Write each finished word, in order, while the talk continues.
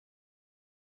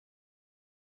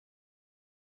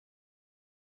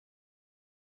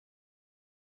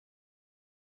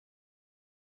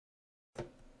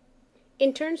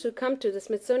Interns who come to the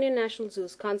Smithsonian National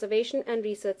Zoo's Conservation and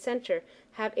Research Center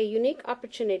have a unique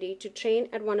opportunity to train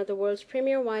at one of the world's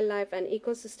premier wildlife and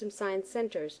ecosystem science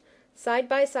centers, side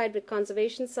by side with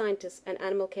conservation scientists and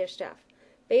animal care staff.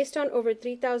 Based on over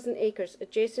 3,000 acres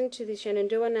adjacent to the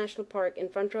Shenandoah National Park in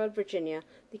Front Royal, Virginia,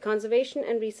 the Conservation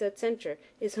and Research Center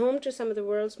is home to some of the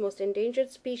world's most endangered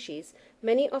species,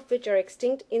 many of which are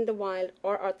extinct in the wild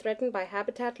or are threatened by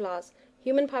habitat loss,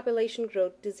 human population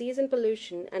growth, disease and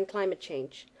pollution, and climate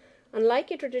change. Unlike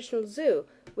a traditional zoo,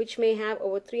 which may have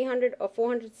over 300 or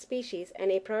 400 species and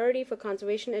a priority for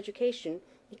conservation education,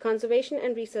 the Conservation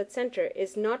and Research Center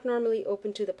is not normally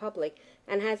open to the public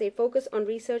and has a focus on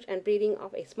research and breeding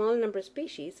of a small number of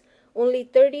species, only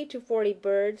 30 to 40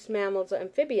 birds, mammals, or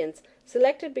amphibians,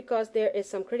 selected because there is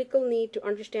some critical need to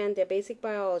understand their basic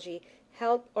biology,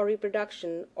 health, or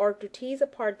reproduction, or to tease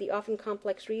apart the often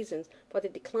complex reasons for the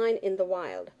decline in the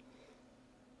wild.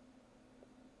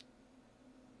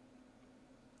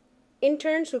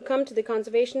 Interns who come to the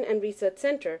Conservation and Research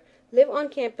Center live on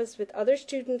campus with other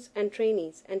students and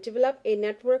trainees and develop a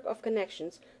network of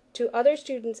connections to other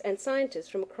students and scientists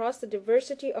from across the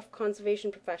diversity of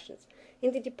conservation professions.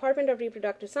 In the Department of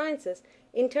Reproductive Sciences,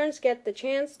 interns get the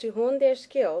chance to hone their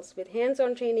skills with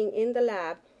hands-on training in the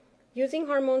lab, using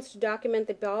hormones to document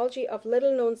the biology of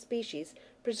little-known species,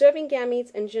 preserving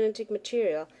gametes and genetic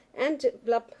material, and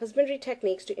develop husbandry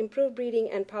techniques to improve breeding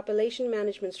and population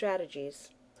management strategies.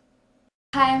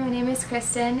 Hi, my name is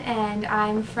Kristen and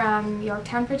I'm from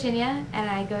Yorktown, Virginia, and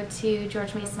I go to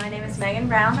George Mason. My name is Megan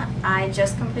Brown. I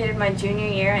just completed my junior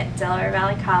year at Delaware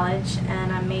Valley College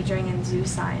and I'm majoring in zoo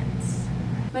science.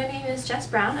 My name is Jess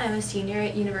Brown. I'm a senior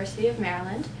at University of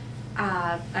Maryland.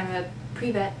 I'm a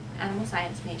pre-vet animal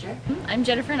science major. I'm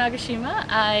Jennifer Nagashima.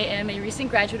 I am a recent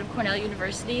graduate of Cornell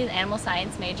University, an animal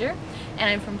science major, and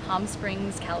I'm from Palm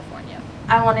Springs, California.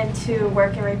 I wanted to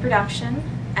work in reproduction,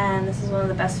 and this is one of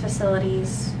the best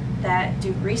facilities that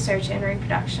do research in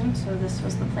reproduction, so this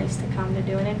was the place to come to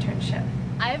do an internship.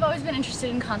 I've always been interested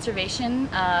in conservation.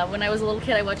 When I was a little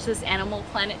kid, I watched this Animal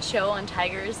Planet show on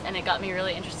tigers, and it got me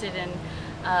really interested in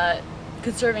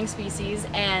conserving species.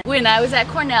 And when I was at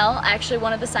Cornell, actually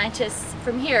one of the scientists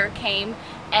from here came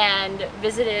and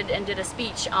visited and did a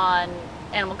speech on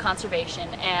animal conservation,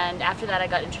 and after that I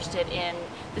got interested in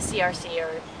the CRC,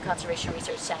 or Conservation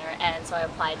Research Center, and so I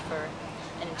applied for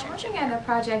an internship. I'm working on a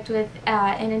project with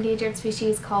an endangered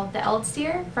species called the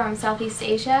eldsteer from Southeast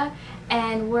Asia,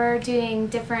 and we're doing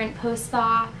different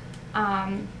post-thaw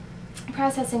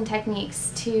processing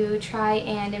techniques to try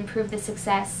and improve the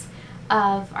success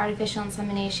of artificial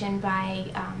insemination by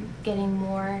getting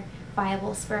more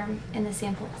viable sperm in the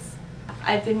samples.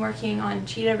 I've been working on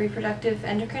cheetah reproductive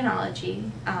endocrinology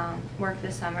work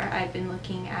this summer. I've been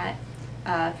looking at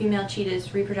female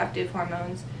cheetahs' reproductive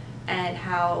hormones and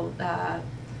how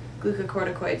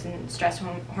glucocorticoids and stress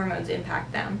hormones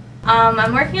impact them.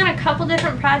 I'm working on a couple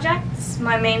different projects.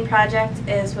 My main project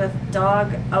is with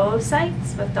dog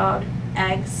oocytes, with dog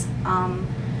eggs,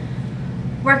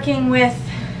 working with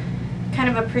kind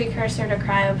of a precursor to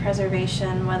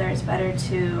cryopreservation, whether it's better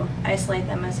to isolate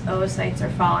them as oocytes or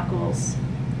follicles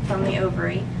from the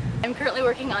ovary. I'm currently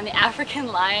working on the African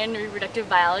lion reproductive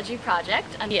biology project,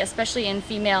 especially in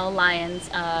female lions,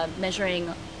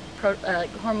 measuring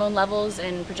hormone levels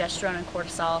in progesterone and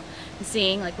cortisol, and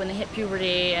seeing like when they hit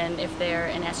puberty and if they're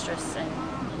in estrus.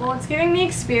 Well, it's giving me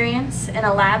experience in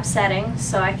a lab setting,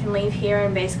 so I can leave here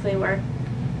and basically work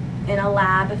in a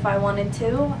lab if I wanted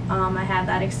to. I have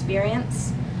that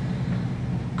experience.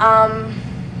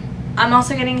 I'm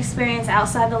also getting experience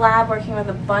outside the lab, working with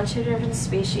a bunch of different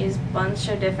species, bunch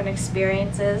of different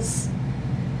experiences,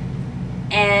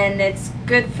 and it's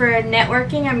good for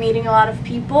networking. I'm meeting a lot of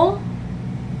people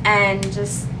and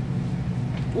just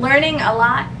learning a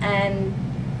lot and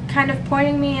kind of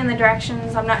pointing me in the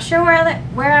directions. I'm not sure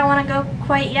where I want to go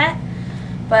quite yet,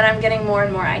 but I'm getting more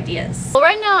and more ideas. Well,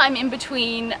 right now I'm in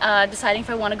between deciding if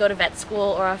I want to go to vet school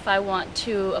or if I want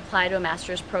to apply to a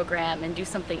master's program and do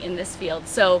something in this field.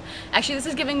 So actually this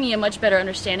is giving me a much better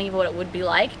understanding of what it would be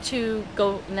like to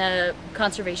go in the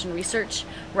conservation research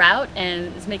route,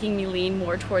 and it's making me lean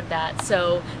more toward that.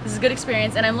 So this is a good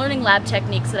experience, and I'm learning lab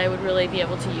techniques that I would really be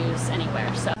able to use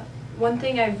anywhere. So one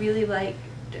thing I really liked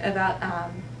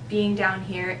about being down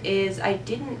here is I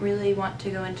didn't really want to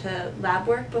go into lab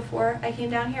work before I came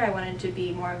down here. I wanted to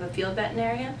be more of a field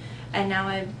veterinarian, and now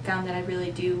I've found that I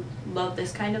really do love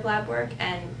this kind of lab work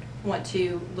and want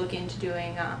to look into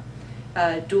doing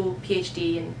a dual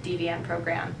PhD and DVM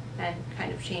program, and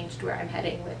kind of changed where I'm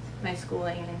heading with my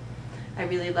schooling. And I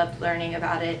really loved learning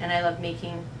about it, and I love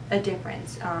making a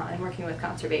difference and working with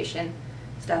conservation.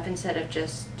 stuff instead of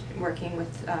just working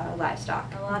with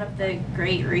livestock. A lot of the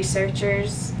great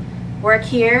researchers work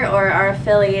here or are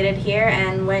affiliated here,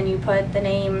 and when you put the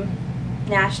name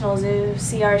National Zoo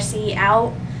CRC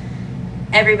out,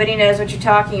 everybody knows what you're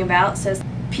talking about, so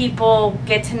people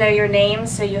get to know your name,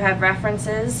 so you have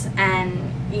references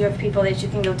and you have people that you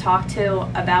can go talk to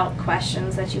about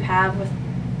questions that you have with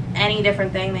any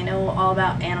different thing. They know all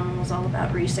about animals, all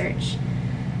about research.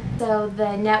 So the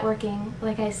networking,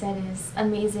 like I said, is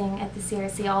amazing at the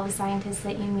CRC. All the scientists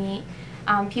that you meet,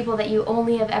 people that you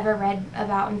only have ever read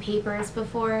about in papers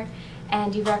before,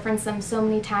 and you reference them so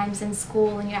many times in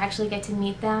school and you actually get to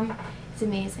meet them. It's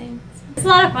amazing. It's a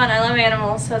lot of fun. I love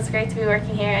animals, so it's great to be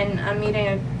working here, and I'm meeting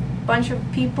a bunch of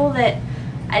people that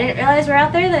I didn't realize were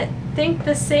out there that think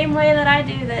the same way that I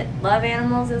do, that love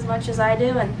animals as much as I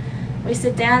do, and we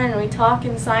sit down and we talk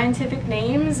in scientific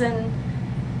names and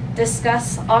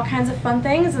discuss all kinds of fun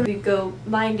things. We go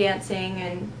line dancing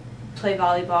and play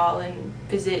volleyball and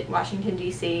visit Washington,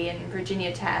 D.C. and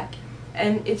Virginia Tech,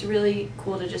 and it's really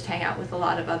cool to just hang out with a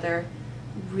lot of other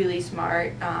really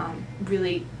smart,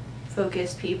 really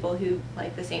focused people who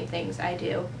like the same things I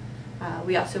do.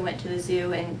 We also went to the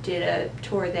zoo and did a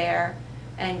tour there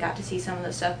and got to see some of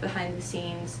the stuff behind the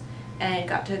scenes and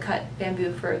got to cut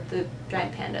bamboo for the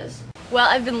giant pandas. Well,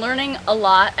 I've been learning a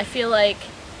lot. I feel like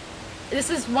this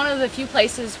is one of the few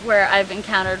places where I've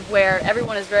encountered where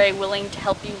everyone is very willing to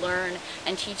help you learn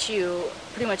and teach you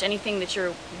pretty much anything that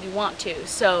you want to.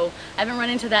 So I haven't run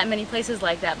into that many places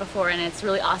like that before, and it's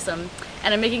really awesome.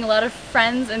 And I'm making a lot of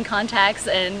friends and contacts,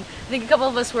 and I think a couple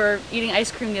of us were eating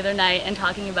ice cream the other night and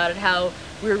talking about it, how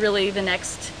we're really the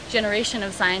next generation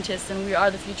of scientists and we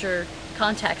are the future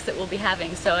contacts that we'll be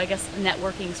having. So I guess a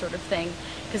networking sort of thing,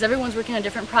 because everyone's working on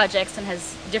different projects and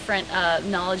has different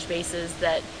knowledge bases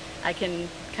that I can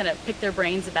kind of pick their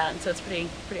brains about, and so it's pretty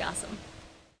awesome.